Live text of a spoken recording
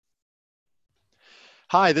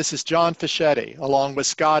Hi, this is John Fischetti along with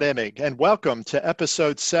Scott Emig, and welcome to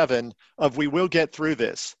episode 7 of We Will Get Through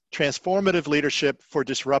This, Transformative Leadership for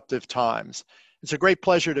Disruptive Times. It's a great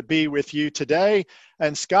pleasure to be with you today.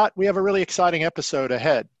 And Scott, we have a really exciting episode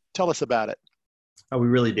ahead. Tell us about it. Oh, we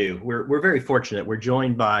really do. We're very fortunate. We're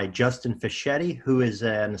joined by Justin Fischetti, who is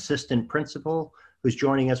an assistant principal who's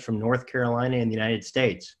joining us from North Carolina in the United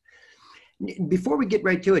States. Before we get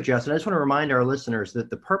right to it, Justin, I just want to remind our listeners that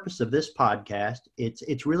the purpose of this podcast,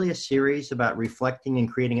 it's really a series about reflecting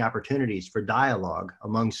and creating opportunities for dialogue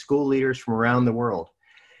among school leaders from around the world.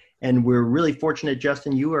 And we're really fortunate,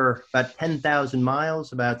 Justin, you are about 10,000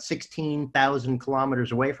 miles, about 16,000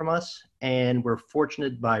 kilometers away from us. And we're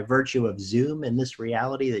fortunate by virtue of Zoom and this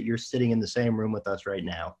reality that you're sitting in the same room with us right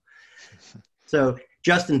now. So,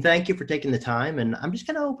 Justin, thank you for taking the time. And I'm just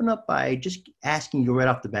going to open up by just asking you right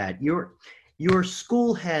off the bat. Your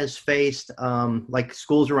school has faced, like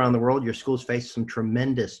schools around the world, your school's faced some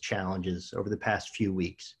tremendous challenges over the past few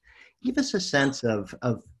weeks. Give us a sense of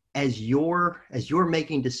as you're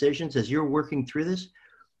making decisions, as you're working through this,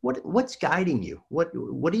 what's guiding you? What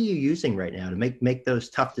are you using right now to make those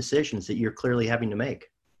tough decisions that you're clearly having to make?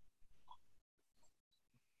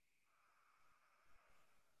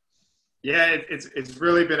 Yeah, it's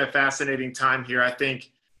really been a fascinating time here. I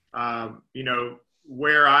think,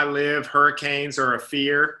 where I live, hurricanes are a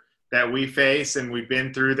fear that we face, and we've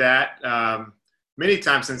been through that many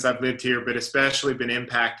times since I've lived here, but especially been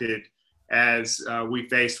impacted as we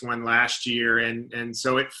faced one last year. And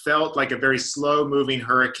so it felt like a very slow-moving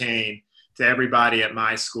hurricane to everybody at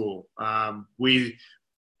my school.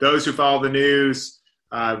 Those who follow the news,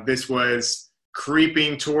 this was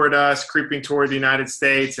creeping toward us, creeping toward the United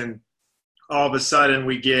States, and all of a sudden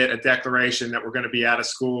we get a declaration that we're going to be out of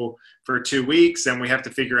school for 2 weeks, and we have to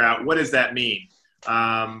figure out, what does that mean?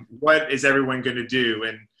 What is everyone going to do?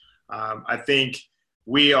 And I think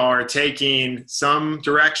we are taking some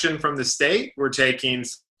direction from the state. We're taking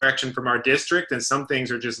direction from our district, and some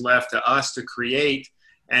things are just left to us to create.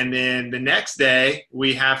 And then the next day,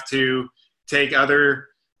 we have to take other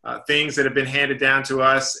things that have been handed down to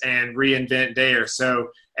us and reinvent there. So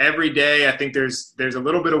every day, I think there's a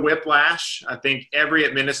little bit of whiplash. I think every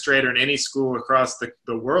administrator in any school across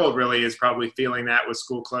the world really is probably feeling that with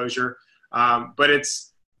school closure. But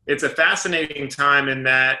it's a fascinating time in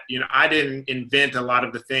that, I didn't invent a lot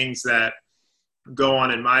of the things that go on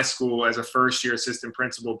in my school as a first-year assistant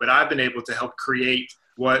principal, but I've been able to help create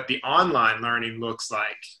what the online learning looks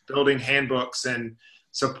like, building handbooks and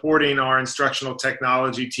supporting our instructional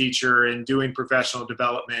technology teacher and doing professional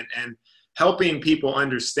development and helping people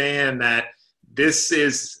understand that this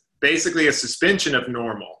is basically a suspension of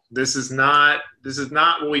normal. This is not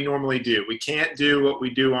what we normally do. We can't do what we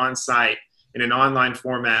do on site in an online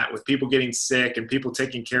format with people getting sick and people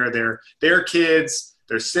taking care of their kids,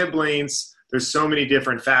 their siblings. There's so many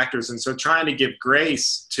different factors. And so trying to give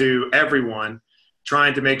grace to everyone,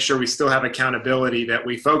 trying to make sure we still have accountability, that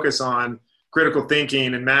we focus on critical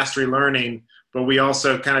thinking and mastery learning, but we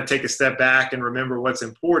also kind of take a step back and remember what's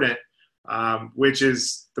important, which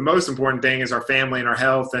is the most important thing is our family and our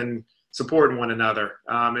health and supporting one another.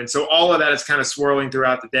 And so all of that is kind of swirling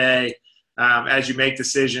throughout the day as you make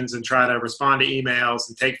decisions and try to respond to emails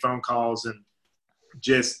and take phone calls and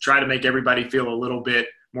just try to make everybody feel a little bit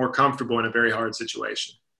more comfortable in a very hard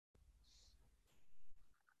situation.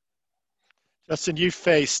 Justin, you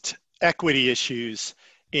faced equity issues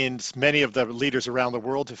in many of the leaders around the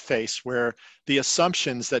world have faced, where the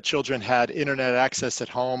assumptions that children had internet access at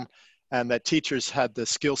home and that teachers had the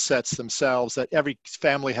skill sets themselves, that every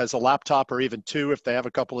family has a laptop or even two if they have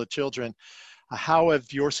a couple of children. How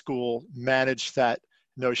have your school managed that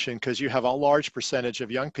notion? Because you have a large percentage of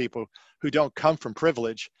young people who don't come from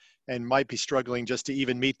privilege and might be struggling just to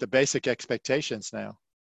even meet the basic expectations now.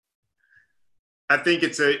 I think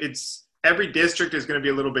every district is going to be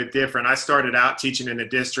a little bit different. I started out teaching in a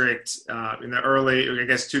district in the early,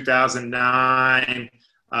 2009,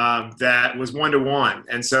 that was 1-to-1.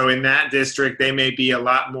 And so in that district, they may be a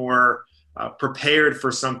lot more prepared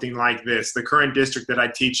for something like this. The current district that I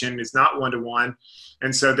teach in is not 1-to-1.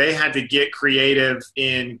 And so they had to get creative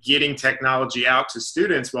in getting technology out to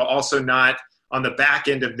students while also not on the back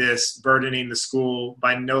end of this burdening the school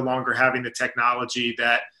by no longer having the technology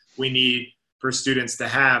that we need for students to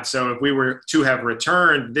have. So if we were to have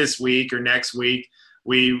returned this week or next week,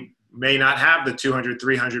 we may not have the 200,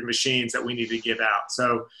 300 machines that we need to give out.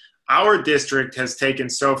 So our district has taken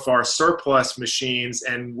so far surplus machines,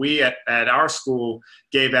 and we at our school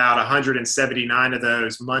gave out 179 of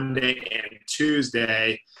those Monday and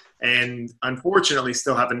Tuesday, and unfortunately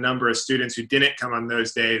still have a number of students who didn't come on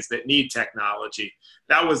those days that need technology.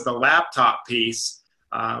 That was the laptop piece.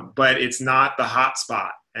 but it's not the hot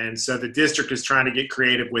spot. And so the district is trying to get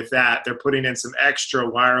creative with that. They're putting in some extra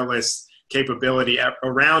wireless capability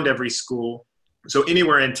around every school. So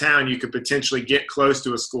anywhere in town, you could potentially get close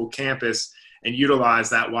to a school campus and utilize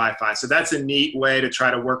that Wi-Fi. So that's a neat way to try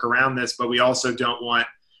to work around this, but we also don't want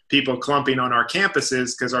people clumping on our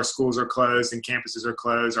campuses because our schools are closed and campuses are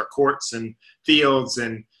closed, our courts and fields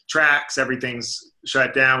and tracks, everything's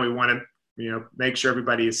shut down. We want to, make sure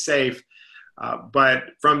everybody is safe. But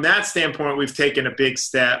from that standpoint, we've taken a big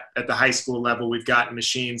step at the high school level. We've gotten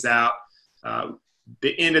machines out.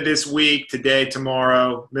 The end of this week, today,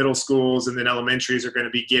 tomorrow, middle schools and then elementaries are going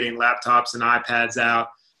to be getting laptops and iPads out.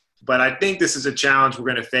 But I think this is a challenge we're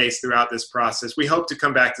going to face throughout this process. We hope to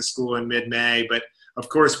come back to school in mid-May, but of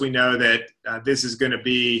course we know that this is going to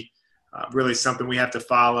be really something we have to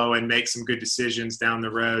follow and make some good decisions down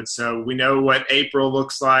the road. So we know what April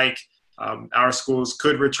looks like. Our schools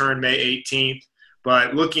could return May 18th,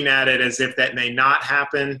 but looking at it as if that may not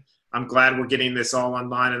happen, I'm glad we're getting this all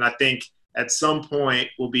online. And I think at some point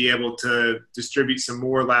we'll be able to distribute some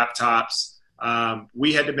more laptops.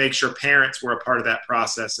 We had to make sure parents were a part of that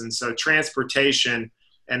process. And so transportation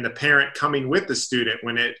and the parent coming with the student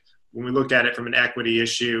when we look at it from an equity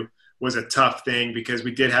issue was a tough thing because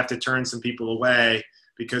we did have to turn some people away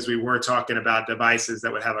because we were talking about devices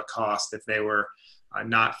that would have a cost if they were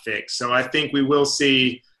not fixed. So I think we will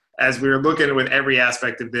see, as we're looking with every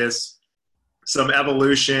aspect of this, some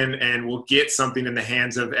evolution, and we'll get something in the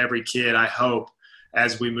hands of every kid, I hope,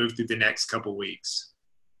 as we move through the next couple weeks.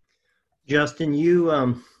 Justin,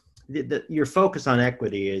 your focus on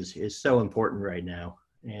equity is so important right now.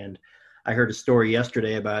 And I heard a story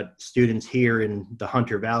yesterday about students here in the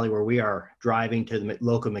Hunter Valley where we are driving to the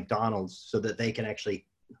local McDonald's so that they can actually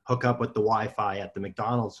hook up with the Wi-Fi at the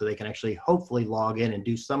McDonald's so they can actually hopefully log in and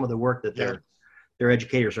do some of the work that their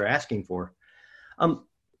educators are asking for.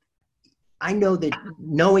 I know that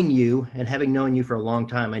knowing you and having known you for a long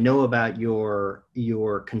time, I know about your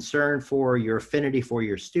concern for, your affinity for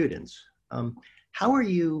your students. How are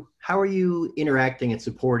you interacting and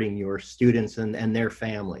supporting your students and their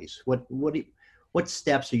families? What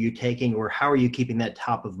steps are you taking, or how are you keeping that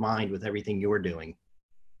top of mind with everything you're doing?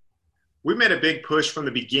 We made a big push from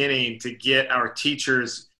the beginning to get our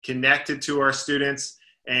teachers connected to our students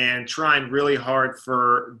and trying really hard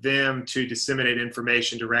for them to disseminate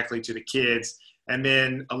information directly to the kids. And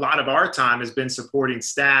then a lot of our time has been supporting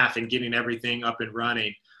staff and getting everything up and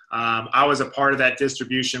running. I was a part of that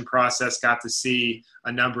distribution process, got to see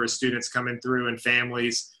a number of students coming through and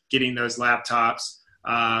families getting those laptops,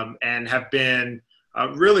 and have been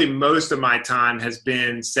really most of my time has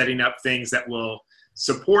been setting up things that will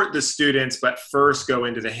support the students, but first go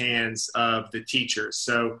into the hands of the teachers.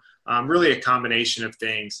 So really a combination of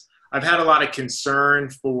things. I've had a lot of concern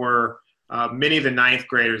for many of the ninth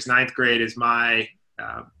graders. Ninth grade is my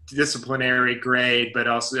disciplinary grade, but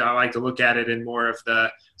also I like to look at it in more of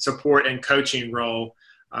the support and coaching role.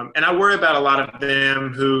 And I worry about a lot of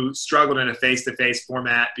them who struggled in a face-to-face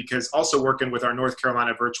format because also working with our North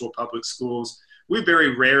Carolina virtual public schools, we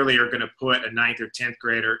very rarely are going to put a ninth or 10th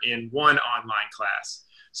grader in one online class.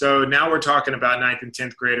 So now we're talking about ninth and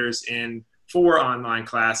 10th graders in 4 online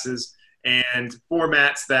classes and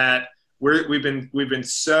formats that we've been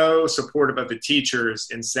so supportive of the teachers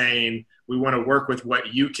in saying we want to work with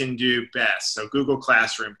what you can do best. So Google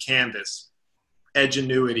Classroom, Canvas,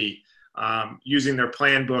 Edgenuity, using their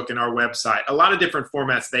plan book and our website, a lot of different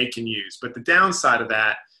formats they can use. But the downside of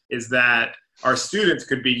that is that our students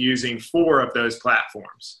could be using 4 of those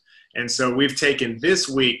platforms. And so we've taken this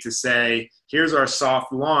week to say, here's our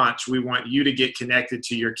soft launch. We want you to get connected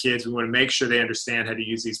to your kids. We want to make sure they understand how to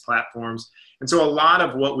use these platforms. And so a lot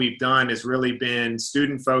of what we've done has really been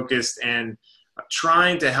student focused and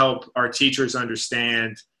trying to help our teachers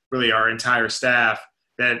understand, really our entire staff,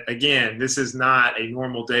 that again, this is not a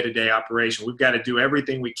normal day-to-day operation. We've got to do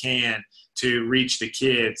everything we can to reach the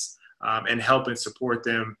kids and help and support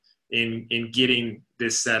them in getting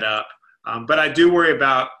this set up. But I do worry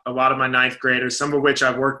about a lot of my ninth graders, some of which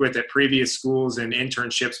I've worked with at previous schools and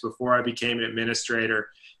internships before I became an administrator.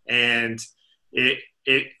 And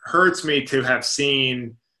it hurts me to have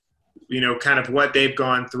seen, kind of what they've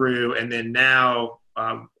gone through, and then now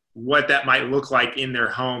what that might look like in their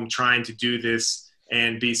home trying to do this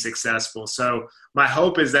and be successful. So my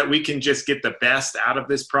hope is that we can just get the best out of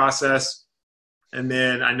this process. And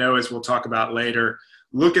then I know, as we'll talk about later,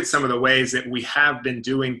 look at some of the ways that we have been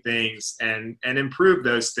doing things and improve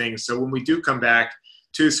those things. So when we do come back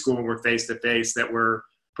to school and we're face-to-face, that we're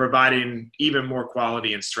providing even more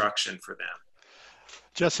quality instruction for them.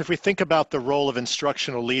 Just if we think about the role of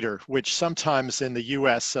instructional leader, which sometimes in the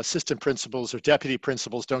US, assistant principals or deputy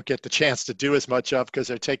principals don't get the chance to do as much of because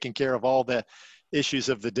they're taking care of all the issues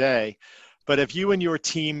of the day. But have you and your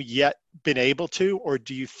team yet been able to, or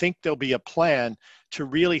do you think there'll be a plan to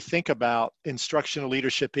really think about instructional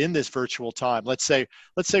leadership in this virtual time? Let's say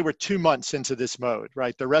we're 2 months into this mode,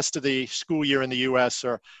 right? The rest of the school year in the US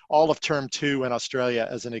or all of term 2 in Australia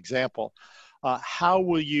as an example. How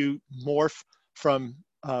will you morph from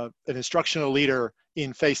an instructional leader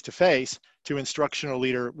in face-to-face to instructional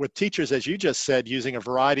leader with teachers, as you just said, using a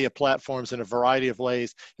variety of platforms in a variety of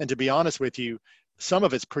ways? And to be honest with you, some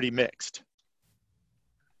of it's pretty mixed.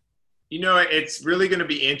 It's really going to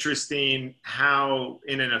be interesting how,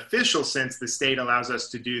 in an official sense, the state allows us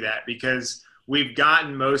to do that, because we've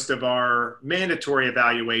gotten most of our mandatory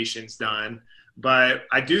evaluations done. But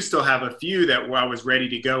I do still have a few that I was ready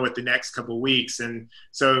to go with the next couple of weeks. And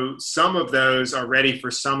so some of those are ready for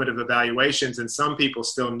summative evaluations, and some people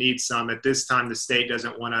still need some. At this time, the state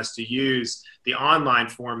doesn't want us to use the online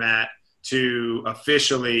format to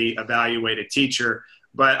officially evaluate a teacher.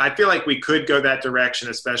 But I feel like we could go that direction,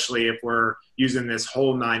 especially if we're using this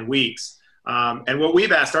whole 9 weeks. And what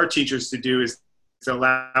we've asked our teachers to do is to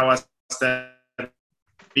allow us to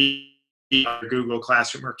be Google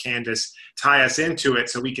Classroom or Canvas, tie us into it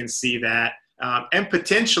so we can see that, and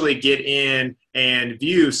potentially get in and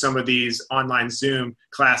view some of these online Zoom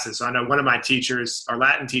classes. So I know one of my teachers, our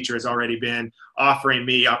Latin teacher, has already been offering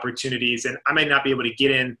me opportunities, and I may not be able to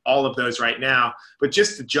get in all of those right now, but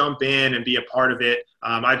just to jump in and be a part of it.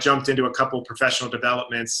 I jumped into a couple professional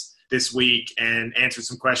developments this week and answered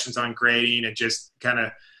some questions on grading and just kind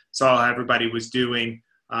of saw how everybody was doing.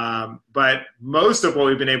 But most of what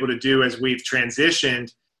we've been able to do as we've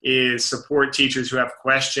transitioned is support teachers who have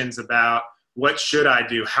questions about what should I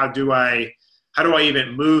do? How do I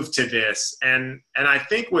even move to this? And I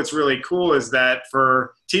think what's really cool is that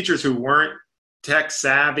for teachers who weren't tech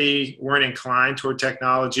savvy, weren't inclined toward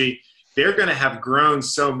technology, they're going to have grown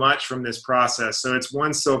so much from this process. So it's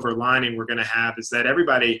one silver lining we're going to have, is that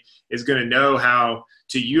everybody is going to know how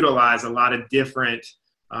to utilize a lot of different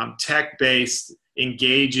tech-based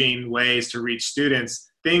engaging ways to reach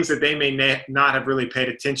students, things that they may not have really paid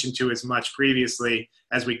attention to as much previously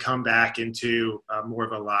as we come back into more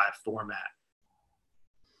of a live format.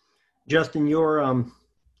 Justin, you're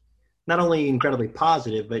not only incredibly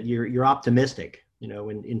positive, but you're optimistic,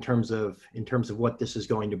 in terms of what this is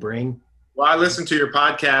going to bring. Well, I listened to your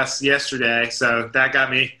podcast yesterday, so that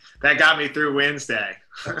got me through Wednesday.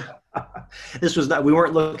 We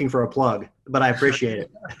weren't looking for a plug, but I appreciate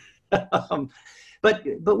it. But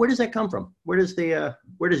where does that come from? Where does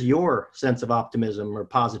your sense of optimism or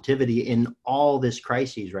positivity in all this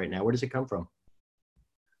crises right now, where does it come from?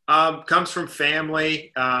 Comes from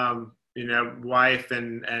family, wife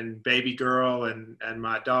and baby girl and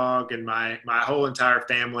my dog and my whole entire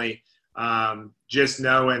family. Just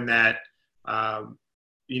knowing that,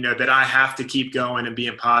 that I have to keep going and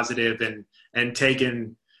being positive and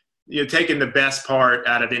taking the best part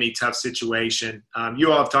out of any tough situation.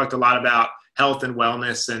 You all have talked a lot about health and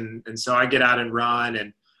wellness, and so I get out and run.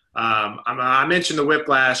 And I mentioned the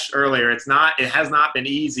whiplash earlier. It has not been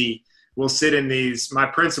easy. We'll sit in these. My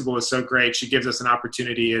principal is so great. She gives us an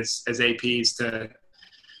opportunity as APs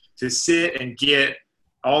to sit and get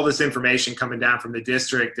all this information coming down from the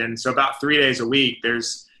district. And so about 3 days a week,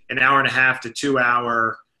 there's an hour and a half to 2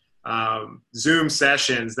 hour Zoom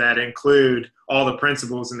sessions that include all the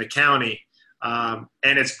principals in the county. And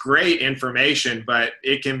it's great information, but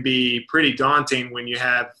it can be pretty daunting when you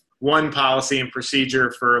have one policy and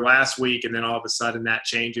procedure for last week, and then all of a sudden that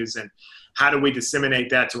changes. And how do we disseminate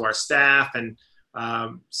that to our staff? And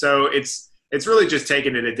so it's really just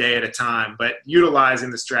taking it a day at a time, but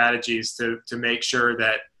utilizing the strategies to make sure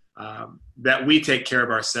that that we take care of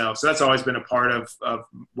ourselves. So that's always been a part of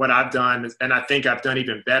what I've done, and I think I've done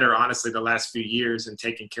even better, honestly, the last few years in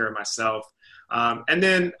taking care of myself. And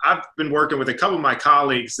then I've been working with a couple of my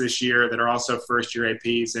colleagues this year that are also first-year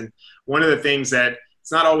APs, and one of the things that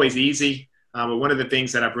it's not always easy, but one of the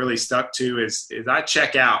things that I've really stuck to is I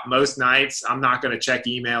check out most nights. I'm not going to check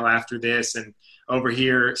email after this, and over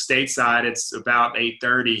here stateside it's about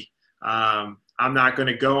 8:30. I'm not going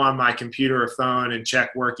to go on my computer or phone and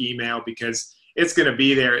check work email because it's going to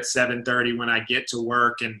be there at 7:30 when I get to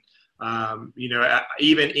work. And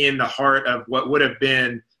even in the heart of what would have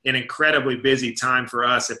been an incredibly busy time for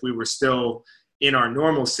us if we were still in our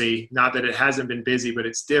normalcy, not that it hasn't been busy, but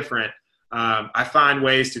it's different. I find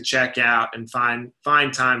ways to check out and find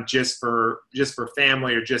time just for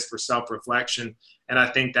family or just for self-reflection. And I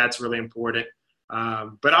think that's really important.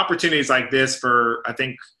 But opportunities like this for, I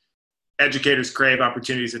think, educators crave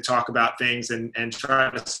opportunities to talk about things and try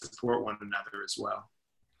to support one another as well.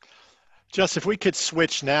 Just if we could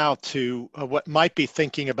switch now to what might be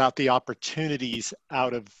thinking about the opportunities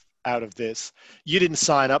out of this. You didn't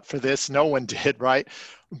sign up for this, no one did, right?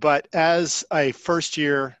 But as a first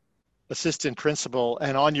year assistant principal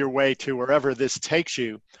and on your way to wherever this takes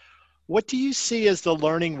you, what do you see as the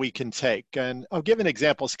learning we can take? And I'll give an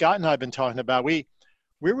example. Scott and I have been talking about, we're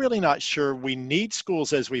really not sure we need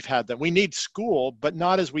schools as we've had them. We need school, but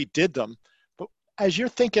not as we did them. But as you're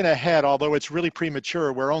thinking ahead, although it's really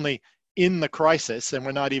premature, we're only in the crisis and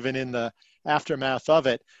we're not even in the aftermath of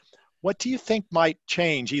it. What do you think might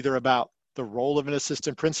change either about the role of an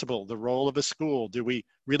assistant principal, the role of a school? Do we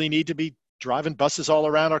really need to be driving buses all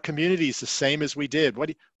around our communities the same as we did? Where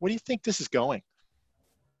do you think this is going?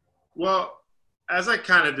 Well, as I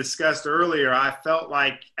kind of discussed earlier, I felt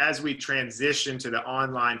like as we transitioned to the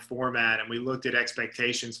online format and we looked at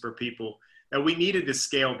expectations for people, that we needed to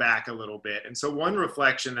scale back a little bit. And so one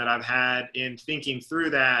reflection that I've had in thinking through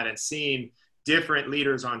that and seeing different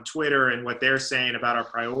leaders on Twitter and what they're saying about our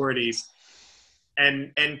priorities,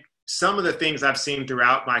 and some of the things I've seen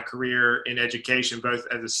throughout my career in education, both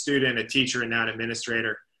as a student, a teacher, and now an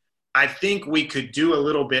administrator, I think we could do a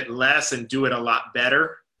little bit less and do it a lot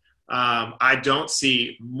better. I don't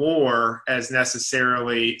see more as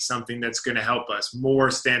necessarily something that's going to help us.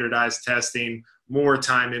 More standardized testing, more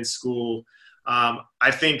time in school.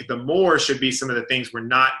 I think the more should be some of the things we're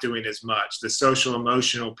not doing as much. The social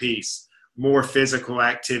emotional piece, more physical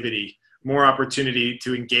activity, more opportunity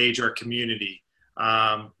to engage our community,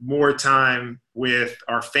 more time with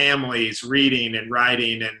our families, reading and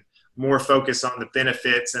writing, and more focus on the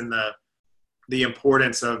benefits and the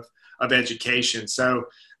importance of education. So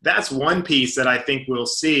that's one piece that I think we'll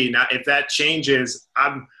see. Now, if that changes,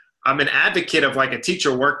 I'm an advocate of like a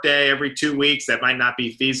teacher workday every 2 weeks. That might not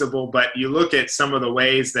be feasible, but you look at some of the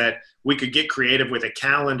ways that we could get creative with a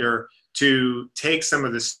calendar to take some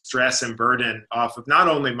of the stress and burden off of not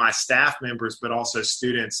only my staff members, but also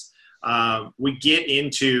students. We get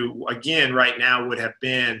into, again, right now would have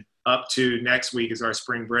been up to next week is our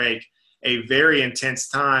spring break, a very intense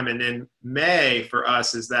time. And then May for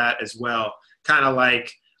us is that as well, kind of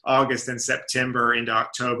like August and September into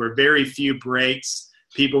October, very few breaks.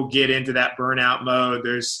 People get into that burnout mode.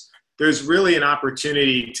 There's really an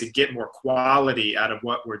opportunity to get more quality out of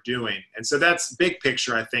what we're doing. And so that's big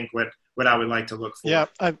picture, I think, what I would like to look for. Yeah,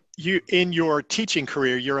 you in your teaching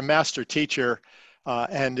career, you're a master teacher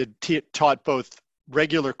and taught both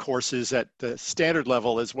regular courses at the standard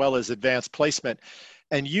level as well as advanced placement.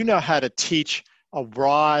 And you know how to teach a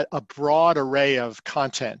broad array of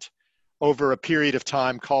content over a period of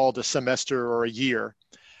time called a semester or a year.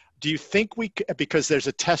 Do you think because there's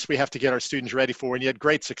a test we have to get our students ready for, and you had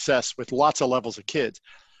great success with lots of levels of kids.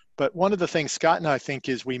 But one of the things Scott and I think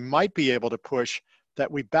is we might be able to push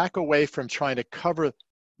that we back away from trying to cover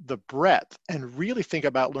the breadth and really think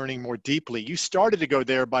about learning more deeply. You started to go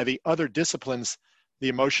there by the other disciplines, the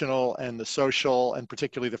emotional and the social, and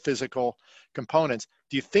particularly the physical components.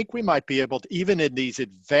 Do you think we might be able to, even in these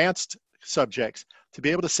advanced subjects, to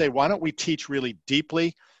be able to say, why don't we teach really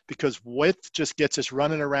deeply? Because width just gets us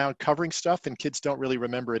running around covering stuff and kids don't really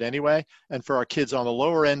remember it anyway. And for our kids on the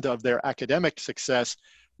lower end of their academic success,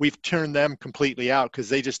 we've turned them completely out because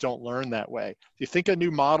they just don't learn that way. Do you think a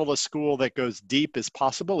new model of school that goes deep is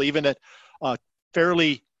possible, even at a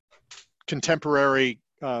fairly contemporary,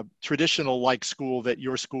 traditional like school that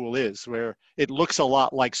your school is, where it looks a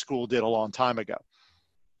lot like school did a long time ago?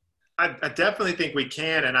 I definitely think we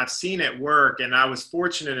can, and I've seen it work. And I was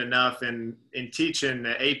fortunate enough in teaching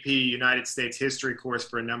the AP United States History course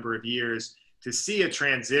for a number of years to see a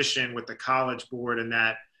transition with the College Board and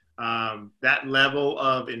that level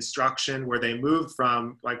of instruction where they moved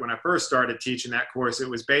from, like when I first started teaching that course, it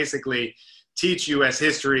was basically teach U.S.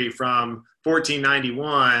 history from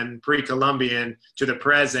 1491 pre-Columbian to the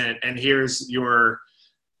present, and here's your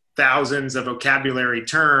thousands of vocabulary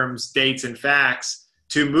terms, dates, and facts,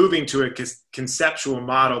 to moving to a conceptual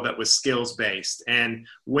model that was skills-based. And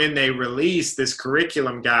when they released this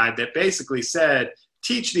curriculum guide that basically said,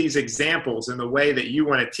 teach these examples in the way that you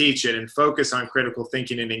want to teach it and focus on critical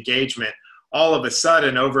thinking and engagement, all of a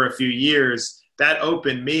sudden, over a few years, that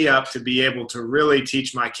opened me up to be able to really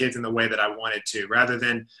teach my kids in the way that I wanted to, rather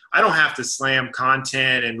than, I don't have to slam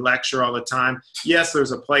content and lecture all the time. Yes,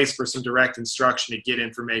 there's a place for some direct instruction to get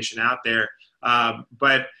information out there,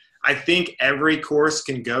 but I think every course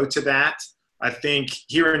can go to that. I think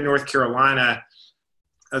here in North Carolina,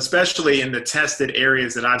 especially in the tested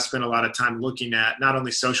areas that I've spent a lot of time looking at, not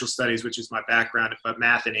only social studies, which is my background, but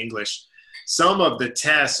math and English, some of the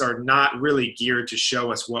tests are not really geared to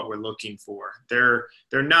show us what we're looking for. They're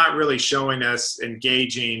not really showing us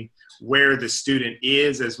engaging where the student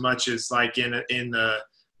is as much as like in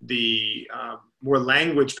the more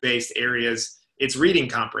language-based areas, it's reading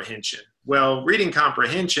comprehension. Well, reading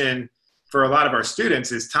comprehension for a lot of our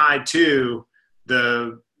students is tied to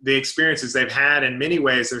the experiences they've had, in many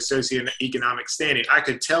ways, their socioeconomic standing. I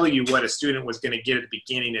could tell you what a student was going to get at the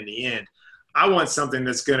beginning and the end. I want something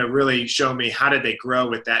that's going to really show me how did they grow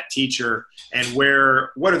with that teacher and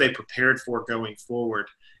what are they prepared for going forward.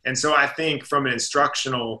 And so I think from an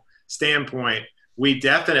instructional standpoint, we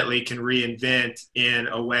definitely can reinvent in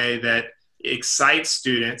a way that excites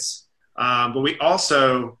students. But we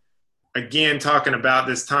also, again, talking about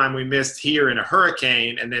this time we missed here in a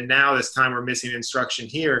hurricane, and then now this time we're missing instruction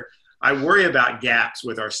here, I worry about gaps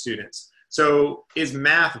with our students. So is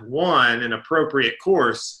Math 1 an appropriate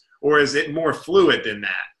course, or is it more fluid than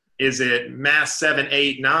that? Is it Math 7,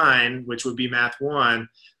 8, 9, which would be Math 1,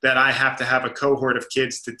 that I have to have a cohort of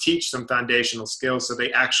kids to teach some foundational skills so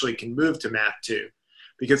they actually can move to Math 2?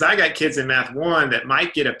 Because I got kids in Math 1 that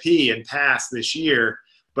might get a P and pass this year,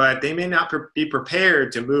 but they may not be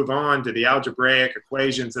prepared to move on to the algebraic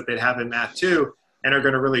equations that they'd have in Math 2 and are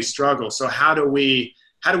going to really struggle. So how do we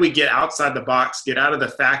get outside the box, get out of the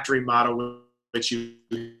factory model, which you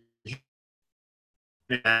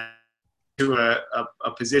to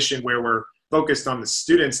a position where we're focused on the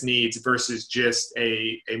students' needs versus just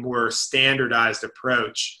a more standardized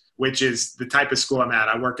approach, which is the type of school I'm at.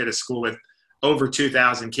 I work at a school with over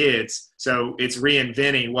 2,000 kids. So it's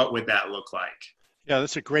reinventing what would that look like. Yeah,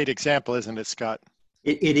 that's a great example, isn't it, Scott?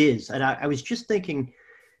 It is. And I was just thinking,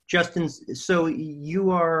 Justin, so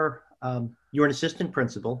you're an assistant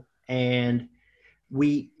principal, and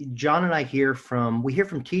John and I hear from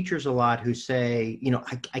teachers a lot who say,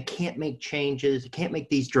 I can't make changes. I can't make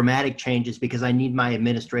these dramatic changes because I need my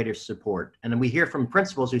administrator's support. And then we hear from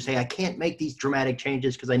principals who say, I can't make these dramatic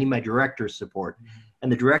changes because I need my director's support. Mm-hmm.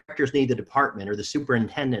 And the directors need the department or the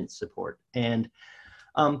superintendent's support. And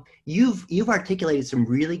you've articulated some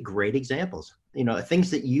really great examples, things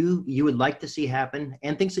that you would like to see happen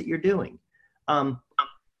and things that you're doing.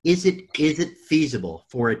 Is it feasible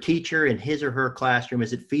for a teacher in his or her classroom?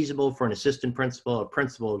 Is it feasible for an assistant principal or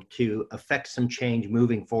principal to affect some change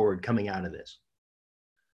moving forward coming out of this?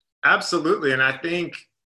 Absolutely. And I think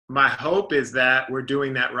my hope is that we're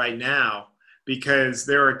doing that right now, because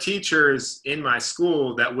there are teachers in my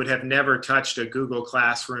school that would have never touched a Google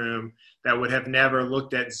Classroom, that would have never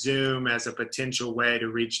looked at Zoom as a potential way to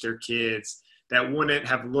reach their kids, that wouldn't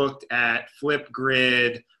have looked at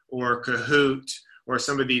Flipgrid or Kahoot or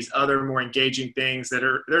some of these other more engaging things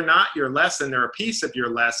they're not your lesson, they're a piece of your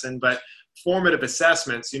lesson, but formative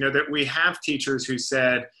assessments, that we have teachers who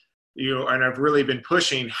said, and I've really been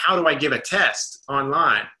pushing, how do I give a test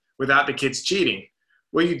online without the kids cheating?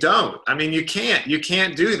 Well, you don't. I mean, you can't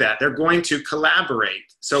do that. They're going to collaborate.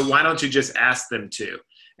 So why don't you just ask them to?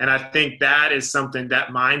 And I think that is something, that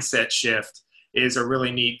mindset shift is a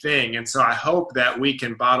really neat thing. And so I hope that we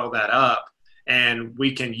can bottle that up and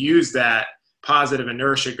we can use that positive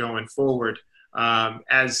inertia going forward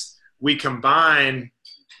as we combine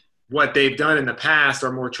what they've done in the past,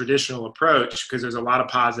 our more traditional approach, because there's a lot of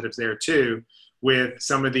positives there too, with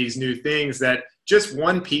some of these new things that just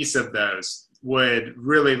one piece of those would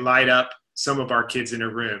really light up some of our kids in a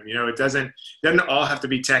room. It doesn't all have to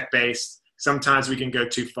be tech-based. Sometimes we can go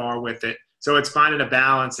too far with it. So it's finding a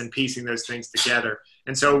balance and piecing those things together.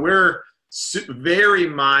 And so we're very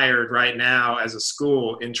mired right now as a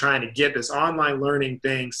school in trying to get this online learning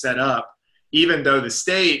thing set up, even though the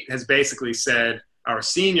state has basically said our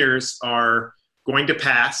seniors are going to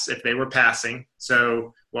pass if they were passing.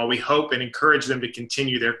 So while we hope and encourage them to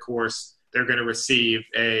continue their course, they're going to receive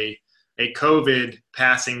a COVID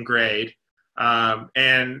passing grade.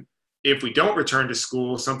 And if we don't return to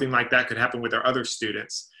school, something like that could happen with our other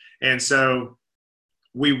students. And so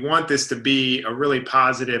we want this to be a really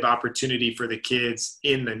positive opportunity for the kids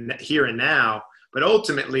in the here and now. But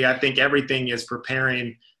ultimately, I think everything is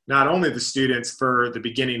preparing not only the students for the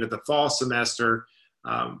beginning of the fall semester,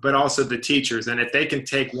 but also the teachers. And if they can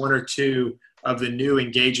take one or two of the new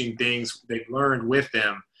engaging things they've learned with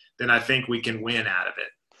them, then I think we can win out of it.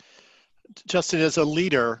 Justin, as a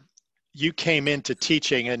leader, you came into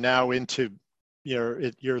teaching and now into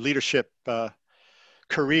your leadership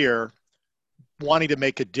career wanting to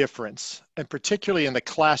make a difference. And particularly in the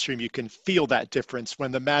classroom, you can feel that difference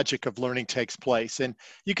when the magic of learning takes place. And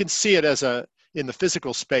you can see it in the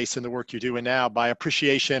physical space in the work you're doing now by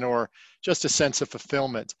appreciation or just a sense of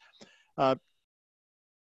fulfillment.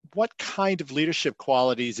 What kind of leadership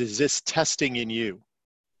qualities is this testing in you?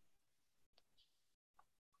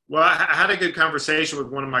 Well, I had a good conversation with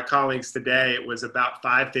one of my colleagues today. It was about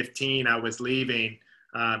 5:15. I was leaving.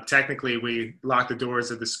 Technically, we locked the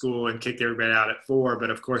doors of the school and kicked everybody out at 4, but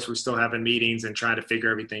of course, we're still having meetings and trying to figure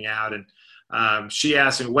everything out. And she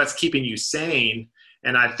asked me, what's keeping you sane?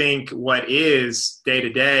 And I think what is day to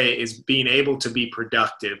day is being able to be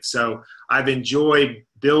productive. So I've enjoyed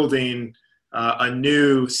building a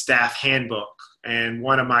new staff handbook, and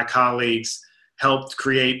one of my colleagues helped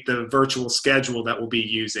create the virtual schedule that we'll be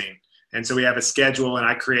using. And so we have a schedule, and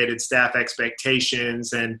I created staff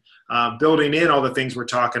expectations and building in all the things we're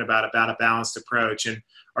talking about a balanced approach, and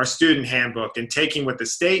our student handbook, and taking what the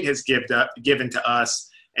state has given to us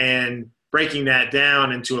and breaking that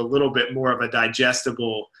down into a little bit more of a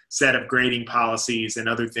digestible set of grading policies and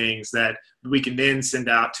other things that we can then send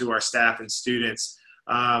out to our staff and students.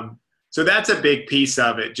 So that's a big piece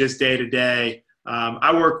of it, just day to day.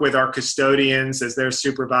 I work with our custodians as their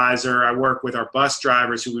supervisor. I work with our bus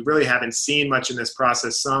drivers, who we really haven't seen much in this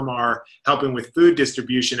process. Some are helping with food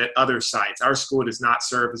distribution at other sites. Our school does not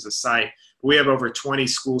serve as a site. We have over 20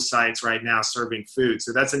 school sites right now serving food.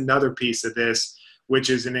 So that's another piece of this, which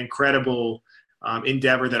is an incredible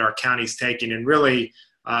endeavor that our county's taking. And really,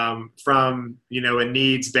 from a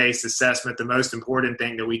needs-based assessment, the most important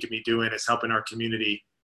thing that we can be doing is helping our community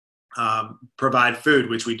provide food,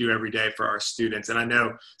 which we do every day for our students. And I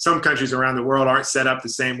know some countries around the world aren't set up the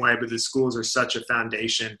same way, but the schools are such a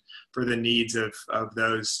foundation for the needs of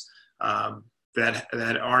those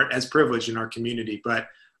that aren't as privileged in our community. But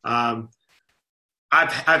I've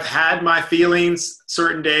had my feelings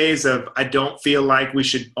certain days of I don't feel like we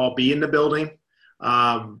should all be in the building,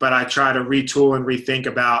 but I try to retool and rethink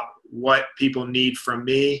about what people need from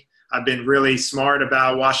me. I've been really smart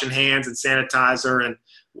about washing hands and sanitizer, and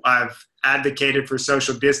I've advocated for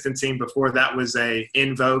social distancing before that was a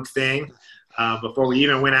in vogue thing, before we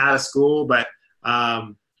even went out of school. But I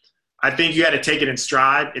think you got to take it in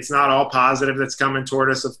stride. It's not all positive that's coming toward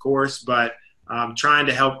us, of course, but trying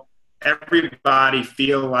to help everybody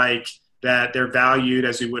feel like that they're valued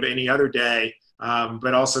as we would any other day,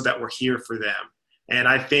 but also that we're here for them. And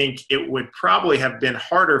I think it would probably have been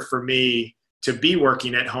harder for me to be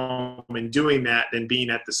working at home and doing that than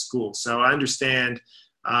being at the school. So I understand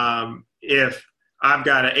if I've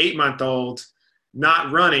got an 8-month-old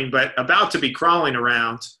not running, but about to be crawling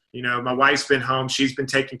around, my wife's been home, she's been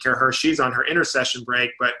taking care of her, she's on her intercession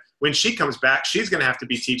break, but when she comes back, she's going to have to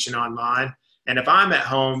be teaching online. And if I'm at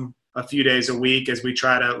home a few days a week, as we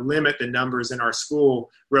try to limit the numbers in our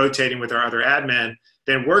school, rotating with our other admin,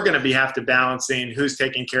 then we're going to have to balancing who's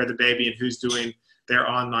taking care of the baby and who's doing their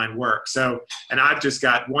online work. So, and I've just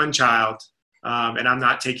got one child, and I'm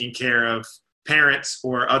not taking care of parents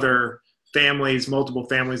or other families, multiple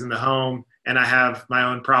families in the home, and I have my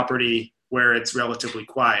own property where it's relatively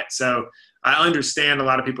quiet. So I understand a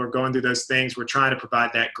lot of people are going through those things. We're trying to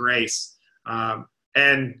provide that grace.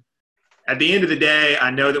 And at the end of the day,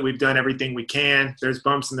 I know that we've done everything we can. There's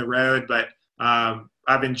bumps in the road, but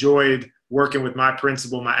I've enjoyed working with my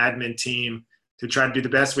principal, my admin team, to try to do the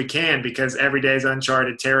best we can, because every day is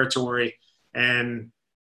uncharted territory, and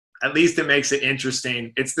at least it makes it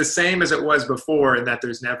interesting. It's the same as it was before, in that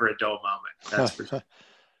there's never a dull moment. That's for sure.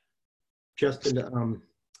 Justin,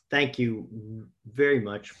 thank you very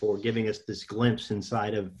much for giving us this glimpse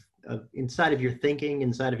inside of your thinking,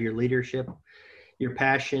 inside of your leadership. Your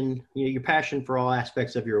passion, your passion for all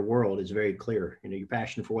aspects of your world is very clear. Your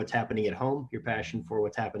passion for what's happening at home, your passion for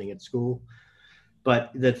what's happening at school. But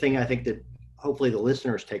the thing I think that hopefully the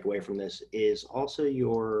listeners take away from this is also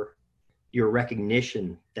your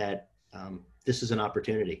recognition that this is an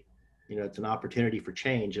opportunity. It's an opportunity for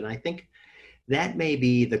change. And I think that may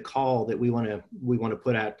be the call that we want to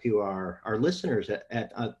put out to our listeners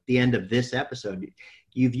at the end of this episode.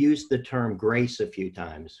 You've used the term grace a few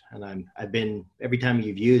times, and I've been, every time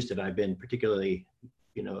you've used it, I've been particularly,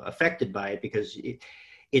 affected by it, because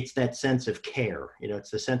it's that sense of care.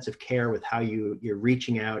 It's the sense of care with how you're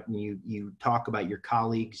reaching out, and you talk about your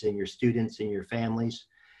colleagues and your students and your families.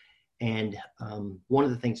 And one of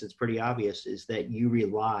the things that's pretty obvious is that you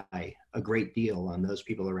rely a great deal on those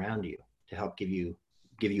people around you to help give you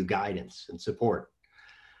guidance and support.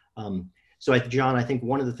 So, John, I think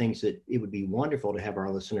one of the things that it would be wonderful to have our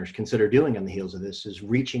listeners consider doing on the heels of this is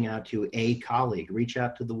reaching out to a colleague, reach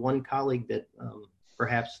out to the one colleague that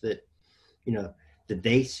perhaps that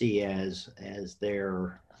they see as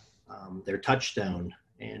their touchstone,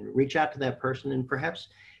 and reach out to that person and perhaps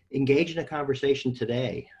engage in a conversation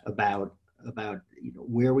today about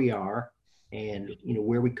where we are and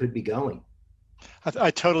where we could be going. I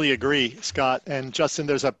totally agree, Scott. And Justin,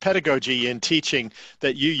 there's a pedagogy in teaching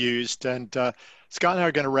that you used, and Scott and I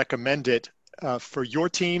are going to recommend it for your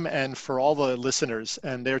team and for all the listeners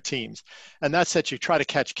and their teams. And that's that you try to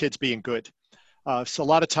catch kids being good. So a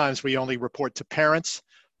lot of times we only report to parents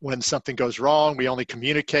when something goes wrong. We only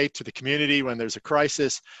communicate to the community when there's a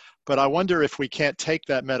crisis. But I wonder if we can't take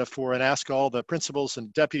that metaphor and ask all the principals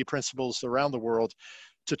and deputy principals around the world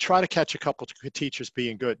to try to catch a couple of teachers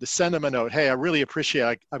being good, to send them a note. Hey, I really appreciate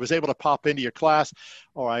it. I was able to pop into your class,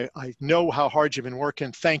 or I know how hard you've been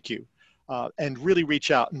working. Thank you. And really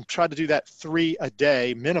reach out and try to do that 3 a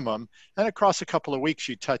day minimum. And across a couple of weeks,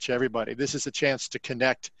 you touch everybody. This is a chance to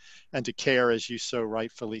connect and to care, as you so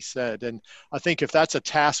rightfully said. And I think if that's a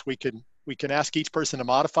task we can ask each person to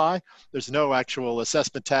modify. There's no actual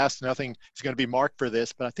assessment task. Nothing is going to be marked for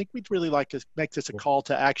this, but I think we'd really like to make this a call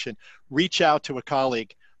to action. Reach out to a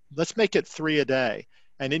colleague. Let's make it 3 a day.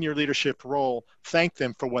 And in your leadership role, thank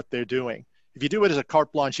them for what they're doing. If you do it as a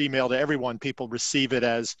carte blanche email to everyone, people receive it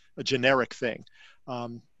as a generic thing.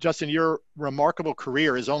 Justin, your remarkable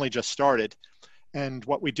career has only just started. And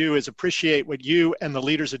what we do is appreciate what you and the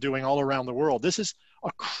leaders are doing all around the world. This is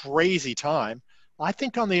a crazy time. I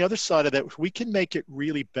think on the other side of that, we can make it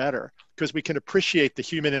really better because we can appreciate the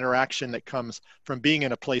human interaction that comes from being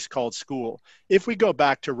in a place called school. If we go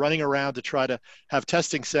back to running around to try to have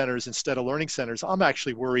testing centers instead of learning centers, I'm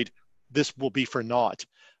actually worried this will be for naught.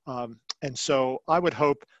 And so I would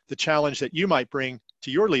hope the challenge that you might bring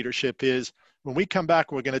to your leadership is when we come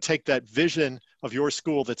back, we're going to take that vision of your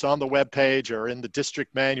school that's on the webpage or in the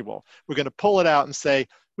district manual. We're going to pull it out and say,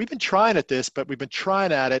 we've been trying at this, but we've been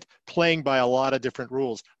trying at it playing by a lot of different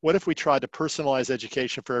rules. What if we tried to personalize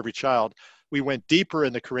education for every child? We went deeper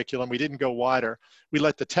in the curriculum. We didn't go wider. We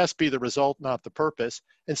let the test be the result, not the purpose,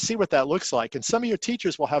 and see what that looks like. And some of your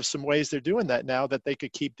teachers will have some ways they're doing that now that they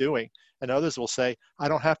could keep doing. And others will say, I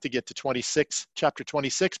don't have to get to chapter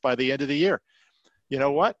 26 by the end of the year. You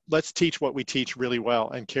know what? Let's teach what we teach really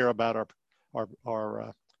well and care about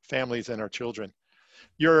our families and our children.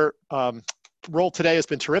 Your role today has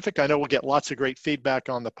been terrific. I know we'll get lots of great feedback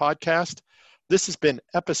on the podcast. This has been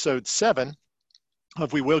episode 7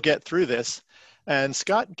 of We Will Get Through This. And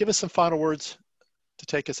Scott, give us some final words to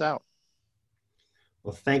take us out.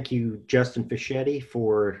 Well, thank you, Justin Fischetti,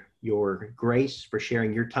 for your grace, for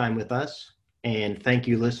sharing your time with us. And thank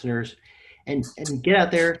you, listeners. And get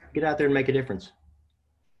out there and make a difference.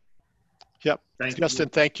 Yep. Justin,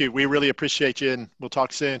 thank you. We really appreciate you, and we'll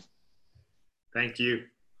talk soon. Thank you.